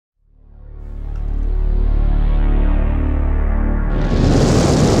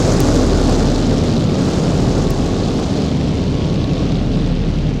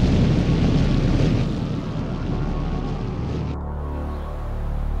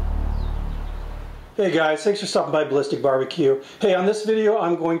Hey guys, thanks for stopping by Ballistic Barbecue. Hey, on this video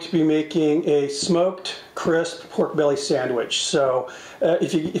I'm going to be making a smoked crisp pork belly sandwich. So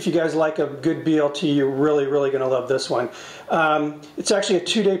if you guys like a good BLT, you're really going to love this one. It's actually a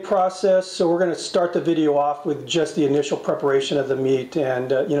 2-day process, so we're going to start the video off with just the initial preparation of the meat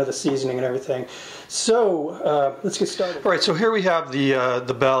and you know, the seasoning and everything. So let's get started. All right, so here we have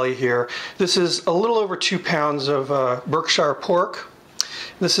the belly here. This is a little over 2 pounds of Berkshire pork.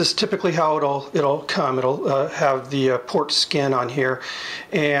 This is typically how it'll come. It'll have the pork skin on here,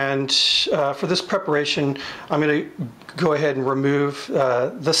 and for this preparation I'm going to go ahead and remove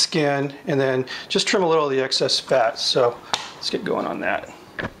the skin and then just trim a little of the excess fat. So let's get going on that.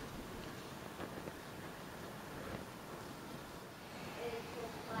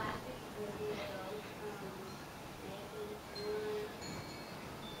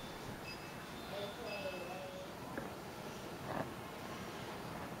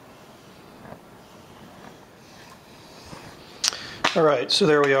 All right, so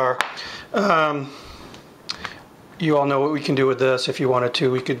there we are. You all know what we can do with this. If you wanted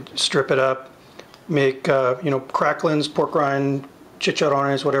to, we could strip it up, make you know, cracklins, pork rind,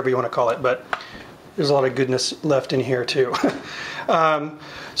 chicharrones, whatever you want to call it. But there's a lot of goodness left in here too. So I'm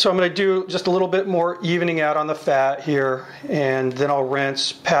going to do just a little bit more evening out on the fat here, and then I'll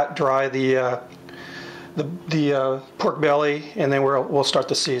rinse, pat dry the pork belly, and then we'll start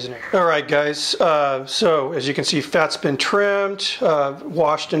the seasoning. All right, guys, so as you can see, fat's been trimmed,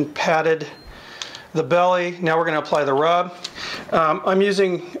 washed and patted the belly. Now we're going to apply the rub. I'm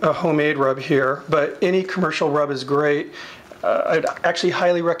using a homemade rub here, but any commercial rub is great. I'd actually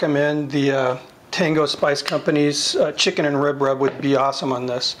highly recommend the Tango Spice Company's chicken and rib rub. Would be awesome on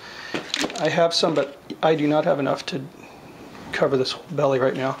this. I have some, but I do not have enough to cover this whole belly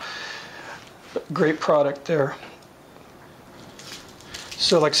right now. Great product there.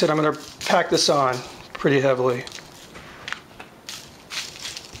 So like I said, I'm going to pack this on pretty heavily.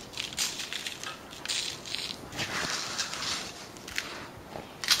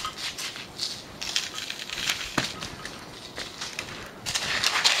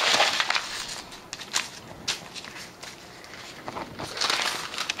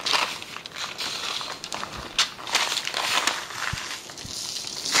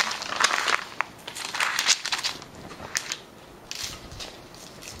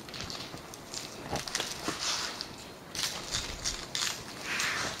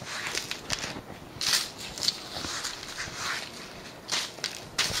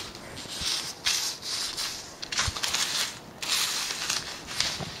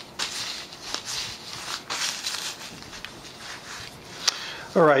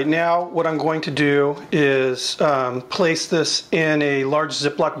 All right, now what I'm going to do is place this in a large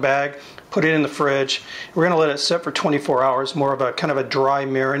Ziploc bag, put it in the fridge. We're going to let it sit for 24 hours, more of a kind of a dry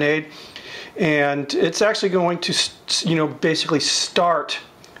marinade. And it's actually going to, you know, basically start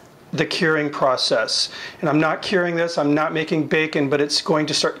the curing process. And I'm not curing this, I'm not making bacon, but it's going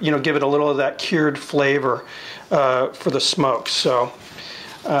to start, you know, give it a little of that cured flavor for the smoke. So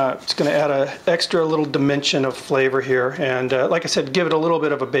it's going to add an extra little dimension of flavor here, and like I said, give it a little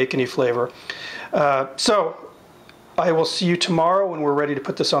bit of a bacony flavor. So I will see you tomorrow when we're ready to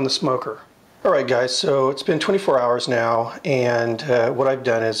put this on the smoker. Alright guys, so it's been 24 hours now, and what I've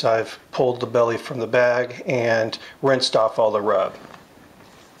done is I've pulled the belly from the bag and rinsed off all the rub.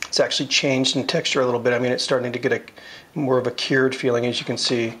 It's actually changed in texture a little bit. I mean, it's starting to get a more of a cured feeling. As you can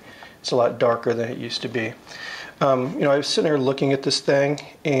see, it's a lot darker than it used to be. You know, I was sitting there looking at this thing,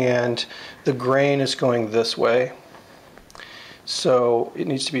 and the grain is going this way. So it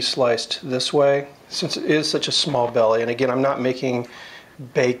needs to be sliced this way, since it is such a small belly. And again, I'm not making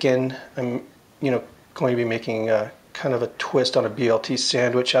bacon. I'm, you know, going to be making kind of a twist on a BLT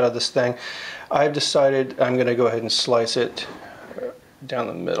sandwich out of this thing. I've decided I'm going to go ahead and slice it down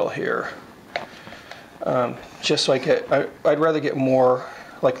the middle here. Just so I'd rather get more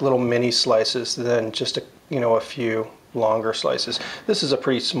like little mini slices than just a, you know, a few longer slices. This is a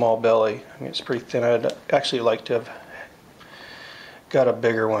pretty small belly. I mean, it's pretty thin. I'd actually like to have got a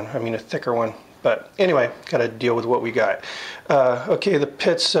bigger one. I mean, a thicker one. But anyway, got to deal with what we got. Okay, the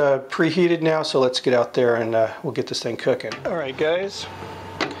pit's preheated now, so let's get out there and we'll get this thing cooking. All right, guys.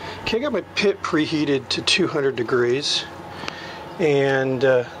 Okay, I got my pit preheated to 200 degrees. And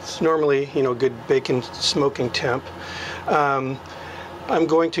it's normally, you know, good bacon smoking temp. I'm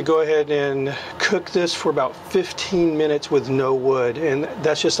going to go ahead and cook this for about 15 minutes with no wood, and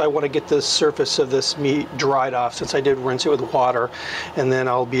that's just, I want to get the surface of this meat dried off, since I did rinse it with water. And then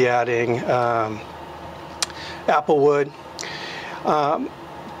I'll be adding apple wood.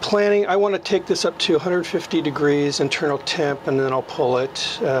 planning, I want to take this up to 150 degrees internal temp, and then I'll pull it,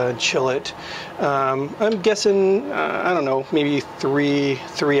 chill it. I'm guessing, I don't know, maybe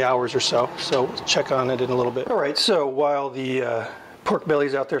three hours or so. So we'll check on it in a little bit. All right, so while the pork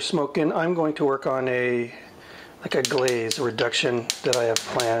belly's out there smoking, I'm going to work on a glaze reduction that I have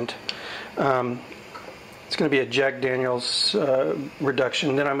planned. It's going to be a Jack Daniel's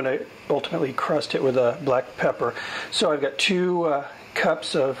reduction. Then I'm going to ultimately crust it with a black pepper. So I've got 2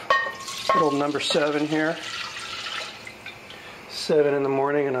 cups of little number 7 here. 7 in the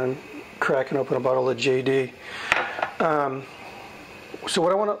morning, and I'm cracking open a bottle of JD. So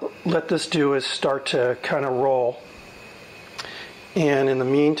what I want to let this do is start to kind of roll. And in the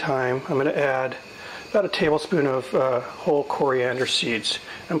meantime, I'm going to add about a tablespoon of whole coriander seeds.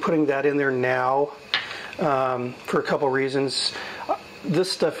 I'm putting that in there now for a couple reasons. This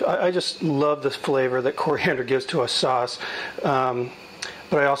stuff, I just love the flavor that coriander gives to a sauce,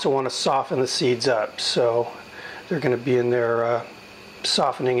 but I also want to soften the seeds up, so they're going to be in there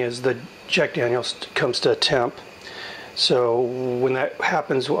softening as the Jack Daniel's comes to temp. So when that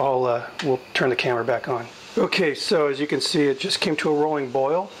happens, we'll turn the camera back on. Okay, so as you can see, it just came to a rolling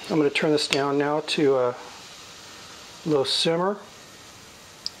boil. I'm going to turn this down now to a low simmer.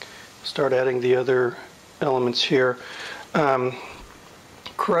 Start adding the other elements here.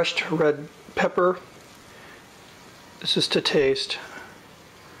 Crushed red pepper. This is to taste.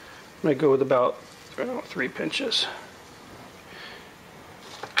 I'm going to go with about 3 pinches.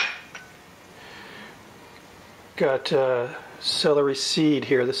 Got celery seed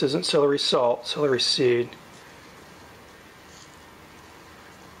here. This isn't celery salt, celery seed.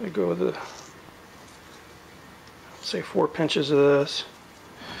 I go with say 4 pinches of this.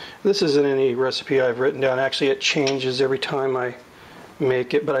 This isn't any recipe I've written down. Actually, it changes every time I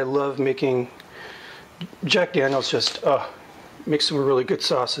make it, but I love making Jack Daniel's. Just makes some really good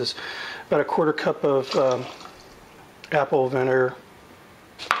sauces. About a 1/4 cup of apple vinegar,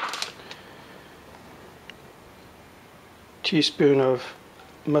 teaspoon of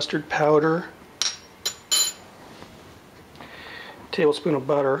mustard powder, tablespoon of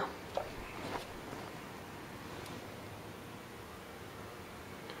butter,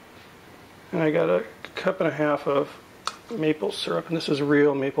 and I got a 1.5 cups of maple syrup, and this is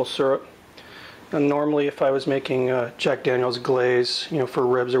real maple syrup. And normally, if I was making Jack Daniel's glaze, for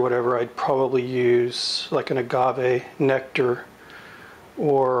ribs or whatever, I'd probably use like an agave nectar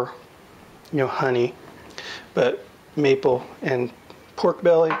or honey. But maple and pork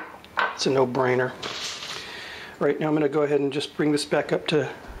belly, it's a no-brainer. Right now, I'm going to go ahead and just bring this back up to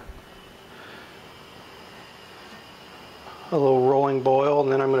a little rolling boil,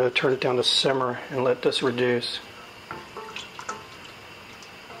 and then I'm going to turn it down to simmer and let this reduce.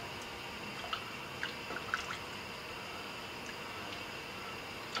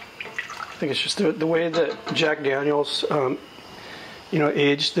 I think it's just the way that Jack Daniel's,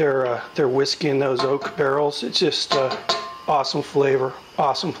 aged their whiskey in those oak barrels. It's just awesome flavor,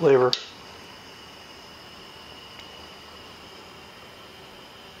 awesome flavor.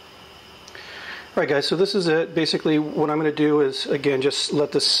 Alright guys, so this is it. Basically what I'm going to do is, again, just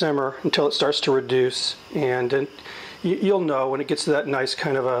let this simmer until it starts to reduce, and you'll know when it gets to that nice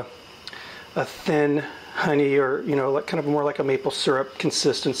kind of a thin honey, or like kind of more like a maple syrup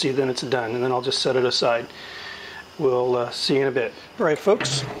consistency, then it's done, and then I'll just set it aside. We'll see you in a bit. Alright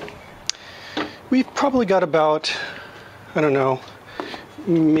folks, we've probably got about, I don't know,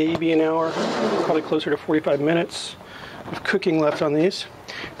 maybe an hour, probably closer to 45 minutes of cooking left on these.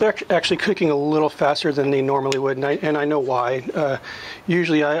 They're actually cooking a little faster than they normally would, and I know why.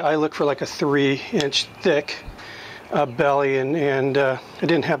 Usually I look for like a 3-inch thick belly, and I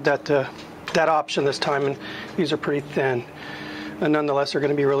didn't have that option this time, and these are pretty thin. And nonetheless, they're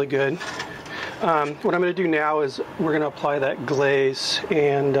going to be really good. What I'm going to do now is we're going to apply that glaze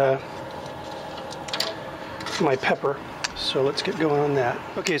and my pepper. So let's get going on that.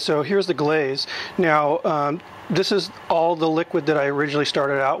 Okay, so here's the glaze. Now, this is all the liquid that I originally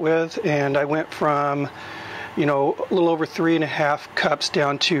started out with, and I went from, a little over 3.5 cups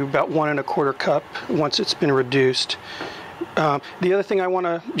down to about 1.25 cup once it's been reduced. The other thing I want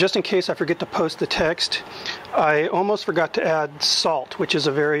to, just in case I forget to post the text, I almost forgot to add salt, which is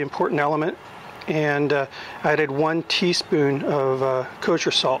a very important element, and I added 1 teaspoon of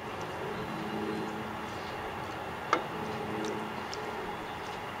kosher salt.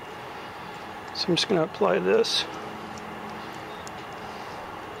 So I'm just going to apply this.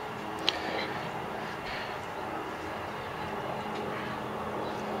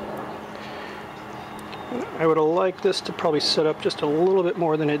 I would have liked this to probably set up just a little bit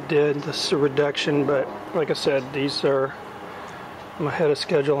more than it did, this reduction, but like I said, these are I'm ahead of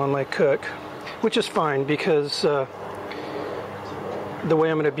schedule on my cook, which is fine because the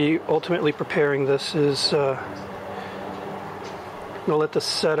way I'm going to be ultimately preparing this is I'm going to let this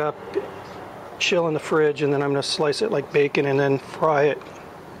set up, chill in the fridge, and then I'm going to slice it like bacon and then fry it.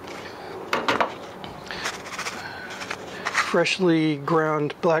 Freshly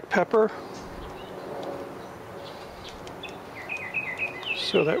ground black pepper.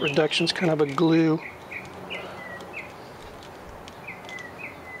 So that reduction's kind of a glue.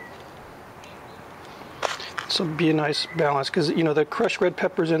 This will be a nice balance because, you know, the crushed red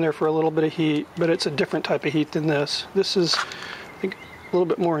pepper's in there for a little bit of heat, but it's a different type of heat than this. This is, I think, a little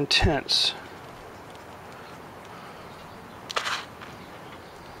bit more intense.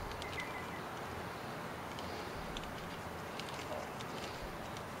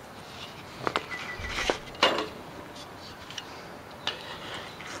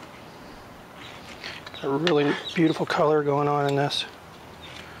 A really beautiful color going on in this.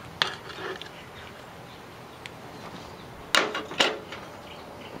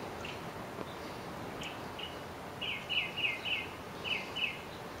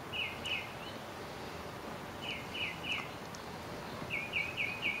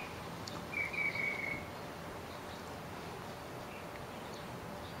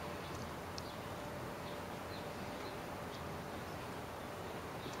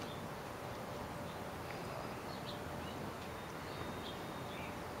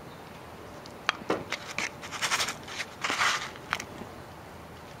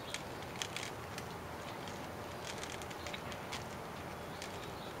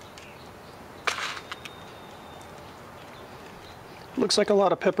 Looks like a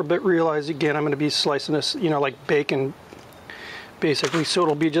lot of pepper, but realize again I'm going to be slicing this, you know, like bacon basically, so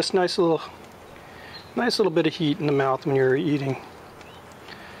it'll be just nice little bit of heat in the mouth when you're eating.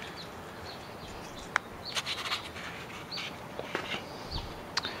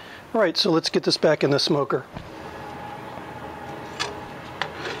 Alright, so let's get this back in the smoker.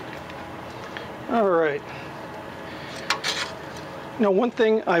 Alright. Now, one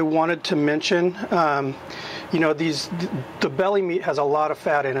thing I wanted to mention, you know, the belly meat has a lot of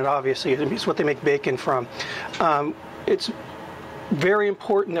fat in it, obviously. It's what they make bacon from. It's very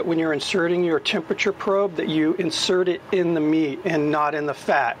important that when you're inserting your temperature probe that you insert it in the meat and not in the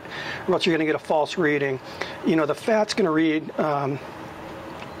fat, or else you're going to get a false reading. You know, the fat's going to read a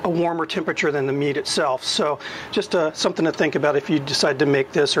warmer temperature than the meat itself. So just something to think about if you decide to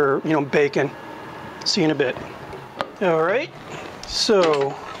make this, or, you know, bacon. See you in a bit. All right,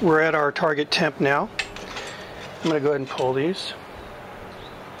 so we're at our target temp now. I'm going to go ahead and pull these.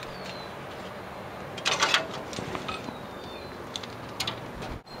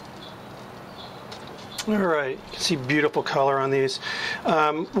 All right, you can see beautiful color on these. What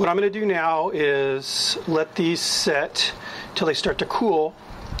I'm going to do now is let these set till they start to cool,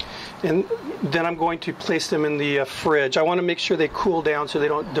 and then I'm going to place them in the fridge. I want to make sure they cool down so they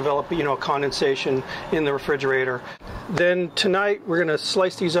don't develop, you know, condensation in the refrigerator. Then tonight we're going to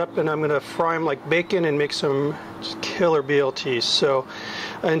slice these up and I'm going to fry them like bacon and make some killer BLTs. So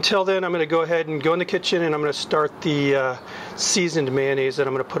until then, I'm going to go ahead and go in the kitchen and I'm going to start the seasoned mayonnaise that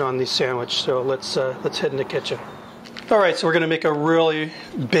I'm going to put on the sandwich. So let's head in the kitchen. All right, so we're going to make a really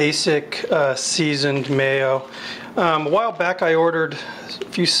basic seasoned mayo. A while back I ordered a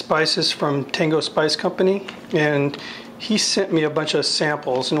few spices from Tango Spice Company, and he sent me a bunch of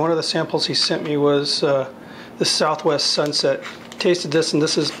samples, and one of the samples he sent me was the Southwest Sunset. Tasted this, and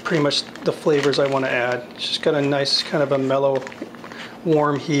this is pretty much the flavors I want to add. It's just got a nice kind of a mellow,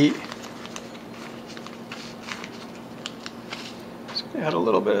 warm heat. Just add a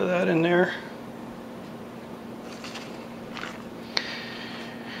little bit of that in there.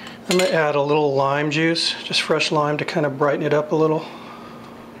 I'm going to add a little lime juice, just fresh lime to kind of brighten it up a little.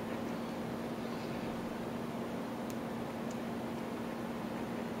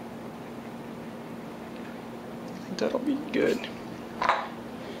 I think that'll be good.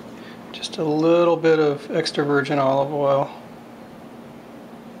 Just a little bit of extra virgin olive oil.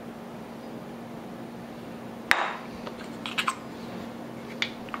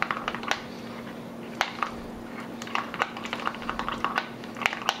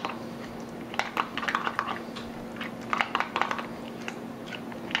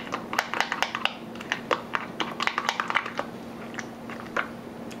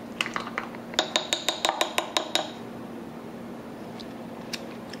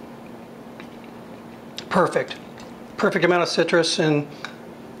 Perfect amount of citrus and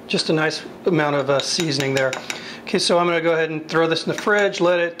just a nice amount of seasoning there. Okay, so I'm going to go ahead and throw this in the fridge,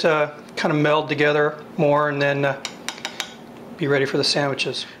 let it kind of meld together more, and then be ready for the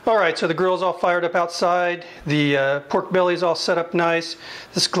sandwiches. All right, so the grill's all fired up outside. The pork belly's all set up nice.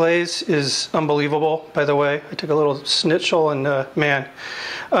 This glaze is unbelievable, by the way. I took a little schnitzel and man.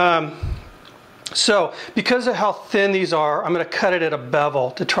 So because of how thin these are, I'm going to cut it at a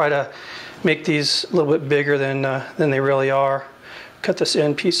bevel to try to make these a little bit bigger than they really are. Cut this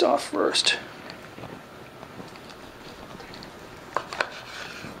end piece off first.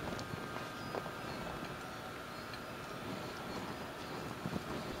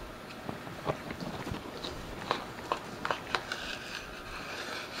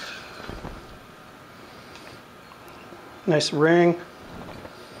 Nice ring.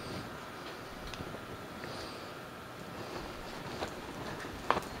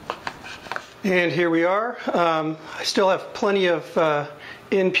 And here we are. I still have plenty of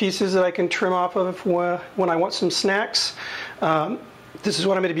end pieces that I can trim off of when I want some snacks. This is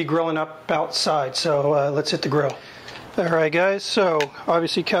what I'm going to be grilling up outside, so let's hit the grill. Alright guys, so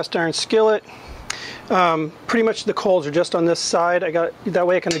obviously cast iron skillet. Pretty much the coals are just on this side. That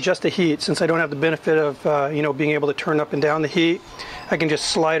way I can adjust the heat, since I don't have the benefit of being able to turn up and down the heat. I can just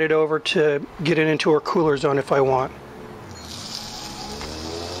slide it over to get it into our cooler zone if I want.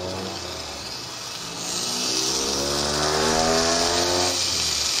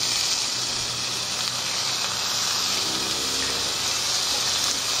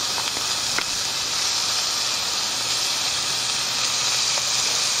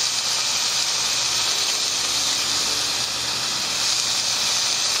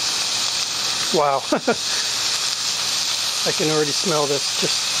 Wow, I can already smell this,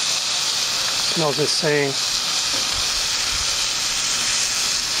 just smells insane.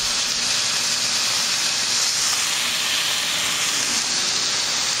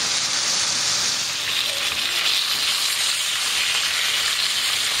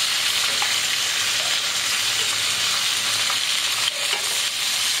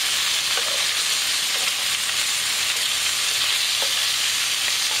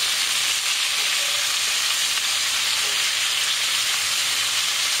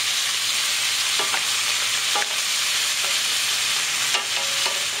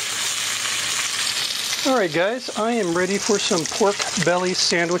 Alright guys, I am ready for some pork belly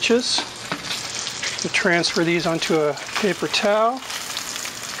sandwiches. I'll transfer these onto a paper towel.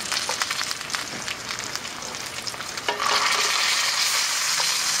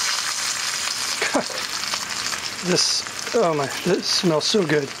 God, this smells so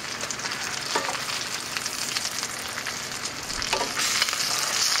good.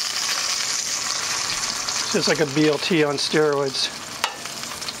 It's just like a BLT on steroids.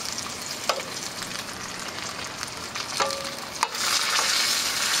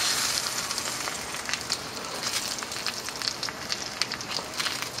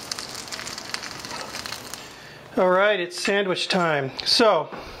 Alright, it's sandwich time. So,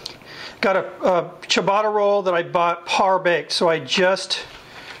 got a ciabatta roll that I bought par baked. So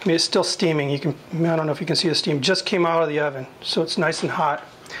it's still steaming. I don't know if you can see the steam. Just came out of the oven. So it's nice and hot.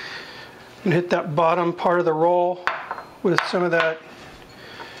 I'm going to hit that bottom part of the roll with some of that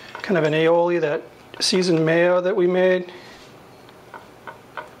kind of an aioli, that seasoned mayo that we made.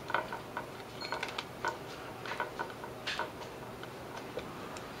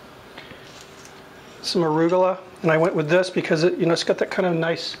 Some arugula, and I went with this because it's got that kind of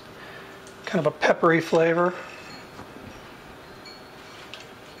nice, kind of a peppery flavor.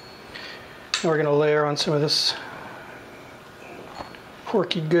 And we're going to layer on some of this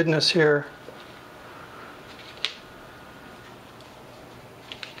porky goodness here.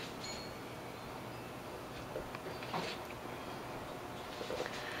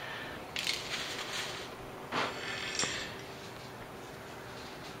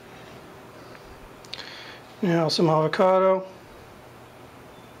 Now some avocado.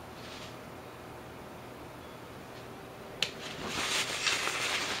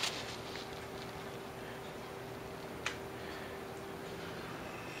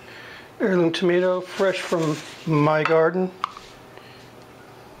 Heirloom tomato, fresh from my garden.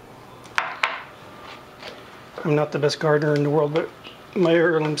 I'm not the best gardener in the world, but my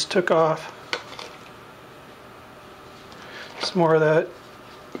heirlooms took off. Some more of that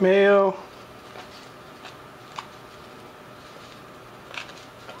mayo.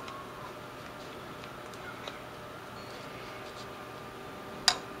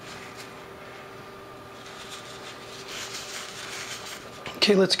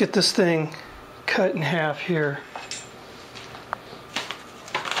 Okay, let's get this thing cut in half here.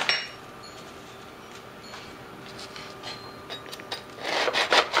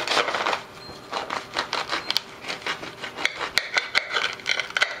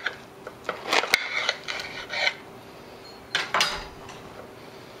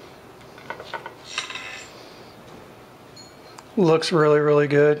 Looks really, really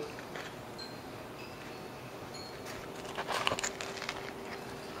good.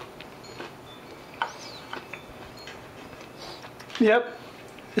 Yep,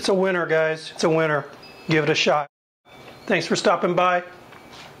 it's a winner, guys. It's a winner. Give it a shot. Thanks for stopping by.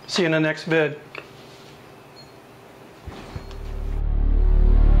 See you in the next vid.